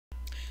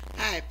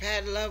Hi,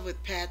 Pat Love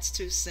with Pat's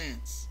 2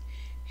 cents.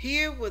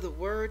 Here with a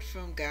word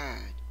from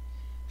God.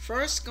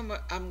 First,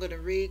 I'm going to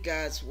read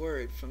God's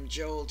word from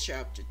Joel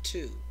chapter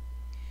 2.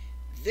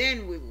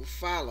 Then we will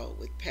follow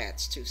with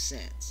Pat's 2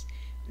 cents.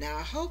 Now,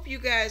 I hope you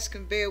guys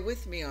can bear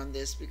with me on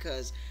this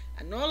because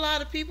I know a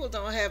lot of people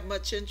don't have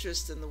much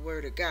interest in the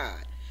word of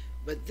God.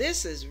 But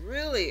this is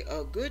really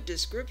a good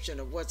description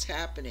of what's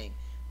happening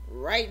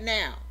right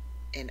now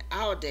in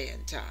our day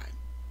and time.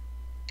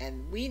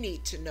 And we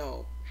need to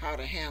know how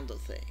to handle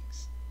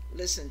things.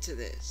 Listen to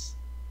this.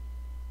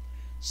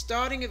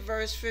 Starting at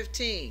verse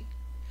 15.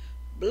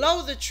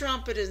 Blow the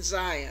trumpet in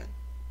Zion.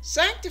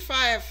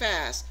 Sanctify a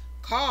fast.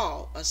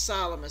 Call a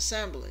solemn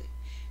assembly.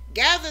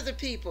 Gather the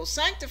people.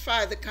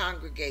 Sanctify the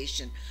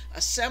congregation.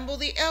 Assemble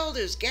the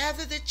elders.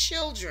 Gather the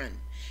children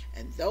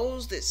and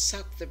those that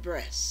suck the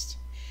breast.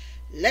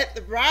 Let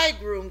the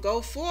bridegroom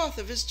go forth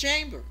of his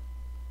chamber,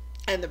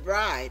 and the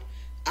bride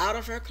out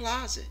of her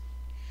closet.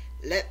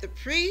 Let the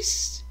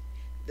priests,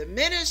 the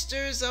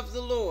ministers of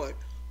the Lord,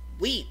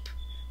 weep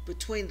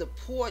between the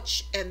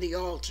porch and the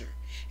altar,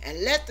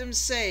 and let them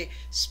say,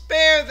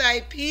 Spare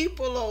thy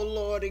people, O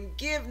Lord, and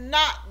give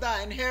not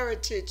thine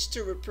heritage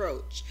to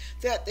reproach,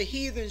 that the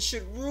heathen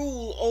should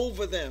rule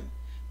over them.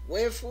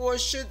 Wherefore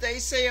should they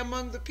say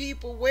among the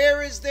people,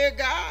 Where is their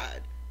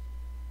God?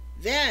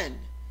 Then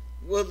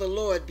will the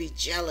Lord be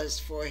jealous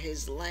for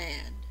his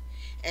land,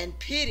 and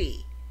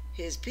pity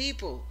his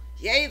people.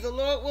 Yea, the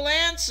Lord will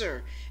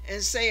answer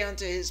and say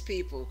unto his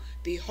people,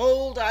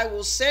 Behold, I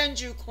will send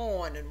you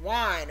corn and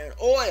wine and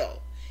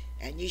oil,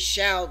 and ye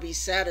shall be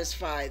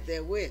satisfied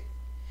therewith.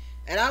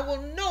 And I will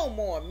no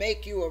more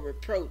make you a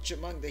reproach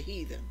among the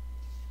heathen,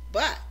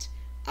 but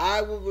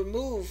I will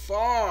remove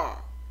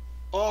far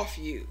off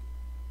you.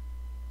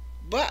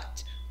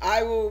 But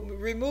I will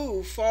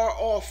remove far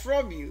off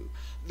from you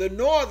the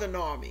northern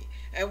army,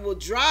 and will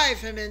drive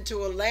him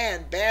into a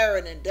land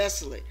barren and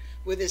desolate,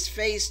 with his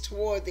face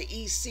toward the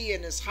east sea,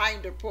 and his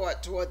hinder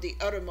part toward the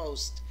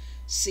uttermost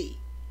sea.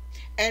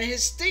 And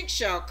his stink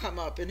shall come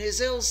up, and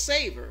his ill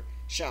savor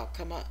shall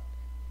come up,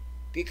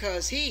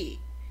 because he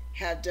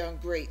hath done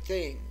great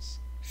things.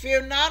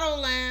 Fear not,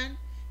 O land,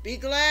 be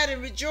glad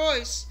and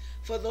rejoice,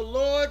 for the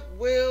Lord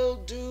will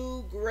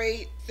do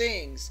great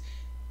things.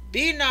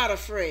 Be not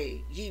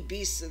afraid, ye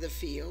beasts of the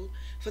field,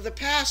 for the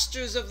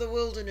pastures of the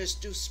wilderness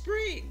do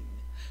spring.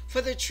 For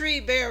the tree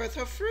beareth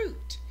her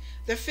fruit.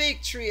 The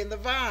fig tree and the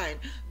vine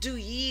do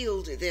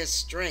yield their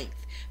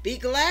strength. Be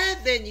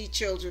glad then, ye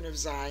children of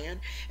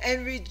Zion,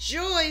 and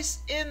rejoice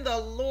in the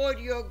Lord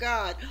your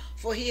God,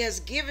 for he has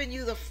given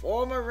you the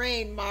former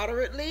rain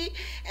moderately,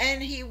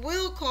 and he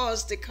will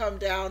cause to come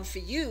down for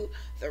you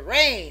the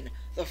rain,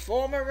 the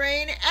former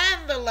rain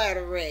and the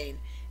latter rain,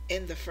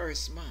 in the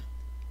first month.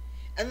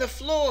 And the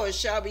floors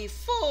shall be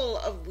full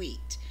of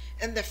wheat,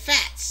 and the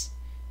fats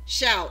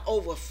shall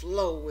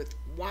overflow with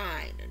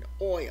wine and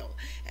oil,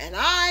 and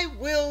I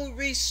will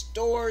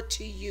restore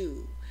to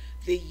you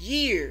the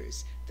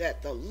years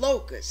that the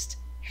locust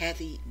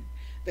hath eaten,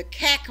 the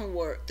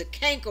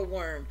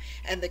cankerworm,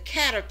 and the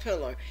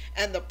caterpillar,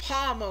 and the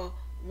palmer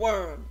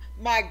worm,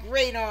 my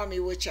great army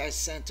which I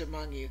sent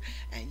among you.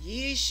 And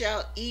ye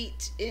shall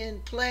eat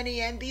in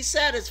plenty and be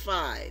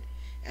satisfied,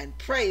 and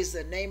praise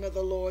the name of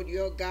the Lord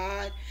your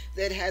God,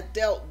 that hath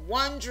dealt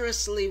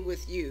wondrously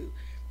with you,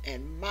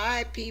 and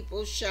my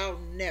people shall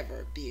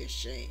never be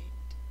ashamed.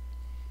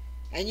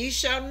 And ye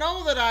shall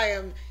know that I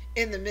am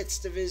in the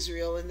midst of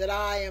Israel, and that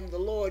I am the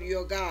Lord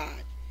your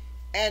God,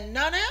 and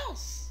none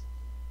else.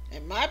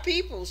 And my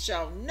people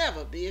shall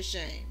never be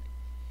ashamed.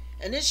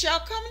 And it shall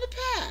come to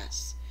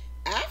pass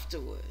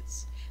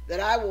afterwards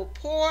that I will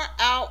pour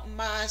out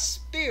my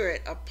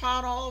spirit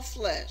upon all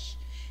flesh,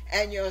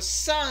 and your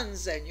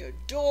sons and your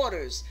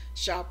daughters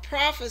shall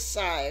prophesy,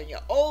 and your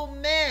old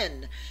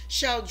men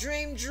shall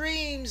dream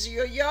dreams,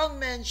 your young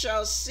men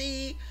shall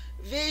see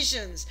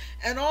visions.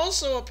 And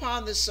also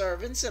upon the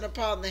servants and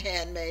upon the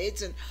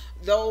handmaids, and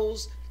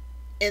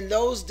in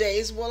those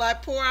days will I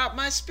pour out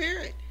my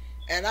spirit,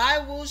 and I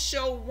will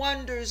show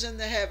wonders in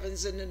the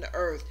heavens and in the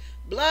earth,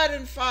 blood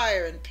and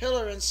fire and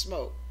pillar and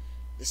smoke.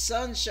 The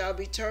sun shall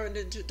be turned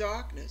into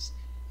darkness,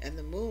 and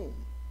the moon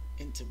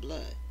into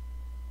blood,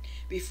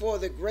 before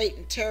the great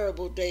and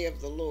terrible day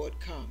of the Lord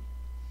come.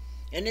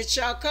 And it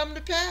shall come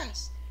to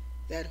pass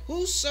that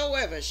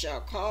whosoever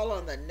shall call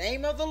on the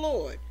name of the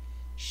Lord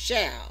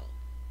shall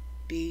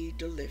be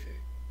delivered.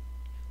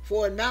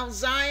 For in Mount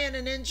Zion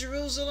and in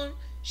Jerusalem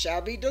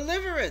shall be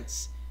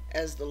deliverance,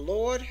 as the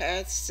Lord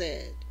hath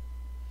said,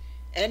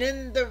 and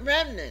in the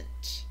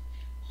remnant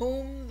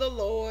whom the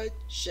Lord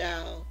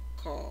shall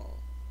call.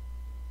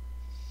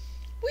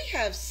 We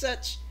have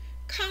such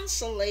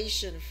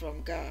consolation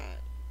from God,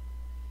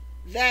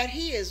 that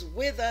he is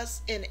with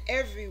us in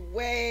every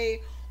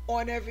way,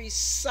 on every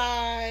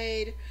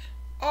side.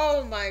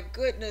 Oh my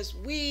goodness,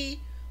 we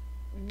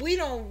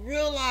don't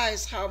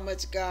realize how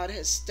much God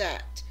has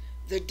stacked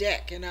the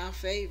deck in our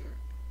favor.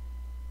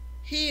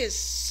 He is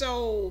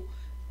so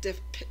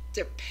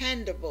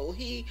dependable.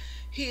 He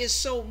is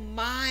so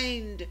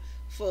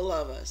mindful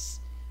of us.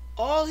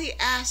 All he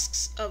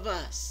asks of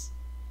us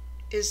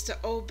is to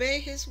obey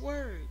his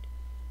word,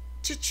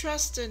 to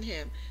trust in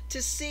him,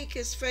 to seek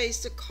his face,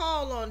 to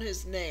call on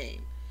his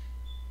name,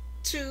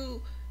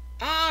 to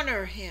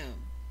honor him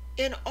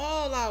in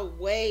all our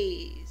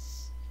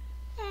ways.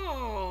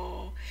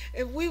 Oh,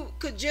 if we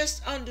could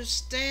just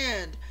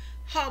understand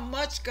how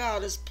much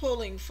God is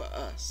pulling for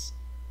us,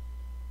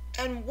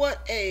 and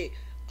what a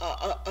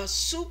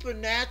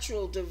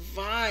supernatural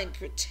divine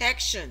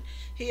protection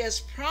he has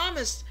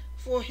promised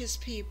for his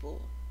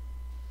people.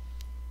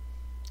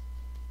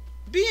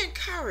 Be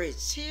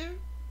encouraged here.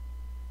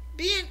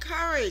 Be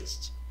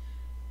encouraged.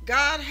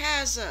 God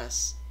has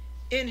us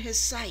in his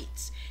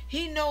sights.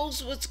 He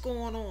knows what's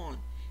going on.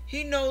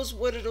 He knows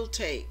what it'll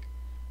take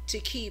to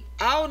keep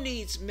our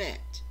needs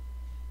met,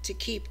 to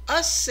keep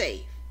us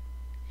safe.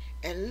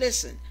 And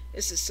listen,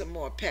 this is some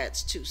more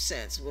Pat's 2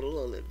 cents with a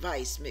little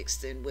advice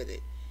mixed in with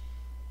it.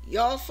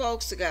 Y'all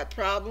folks that got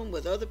problem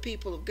with other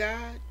people of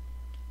God,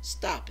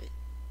 stop it.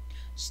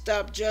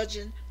 Stop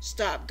judging,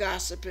 stop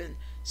gossiping,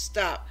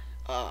 stop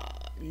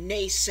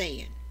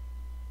naysaying.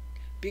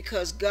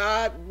 Because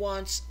God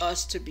wants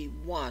us to be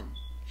one.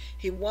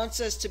 He wants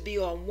us to be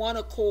on one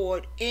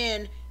accord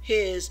in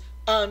his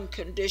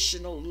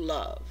unconditional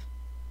love.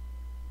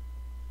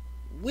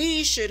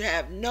 We should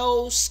have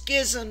no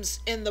schisms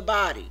in the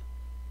body.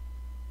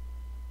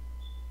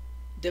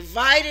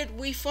 Divided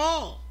we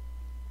fall.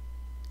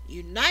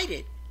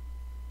 United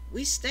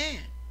we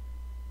stand.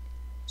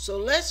 So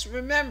let's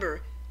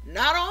remember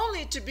not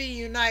only to be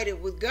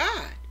united with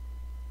God,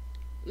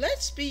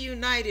 let's be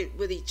united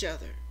with each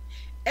other.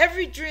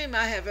 Every dream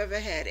I have ever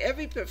had,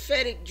 every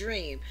prophetic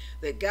dream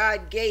that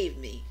God gave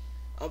me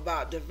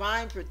about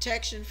divine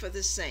protection for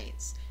the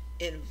saints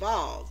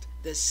involved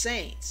the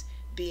saints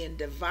being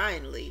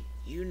divinely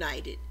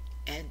united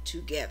and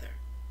together.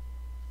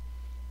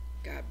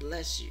 God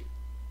bless you.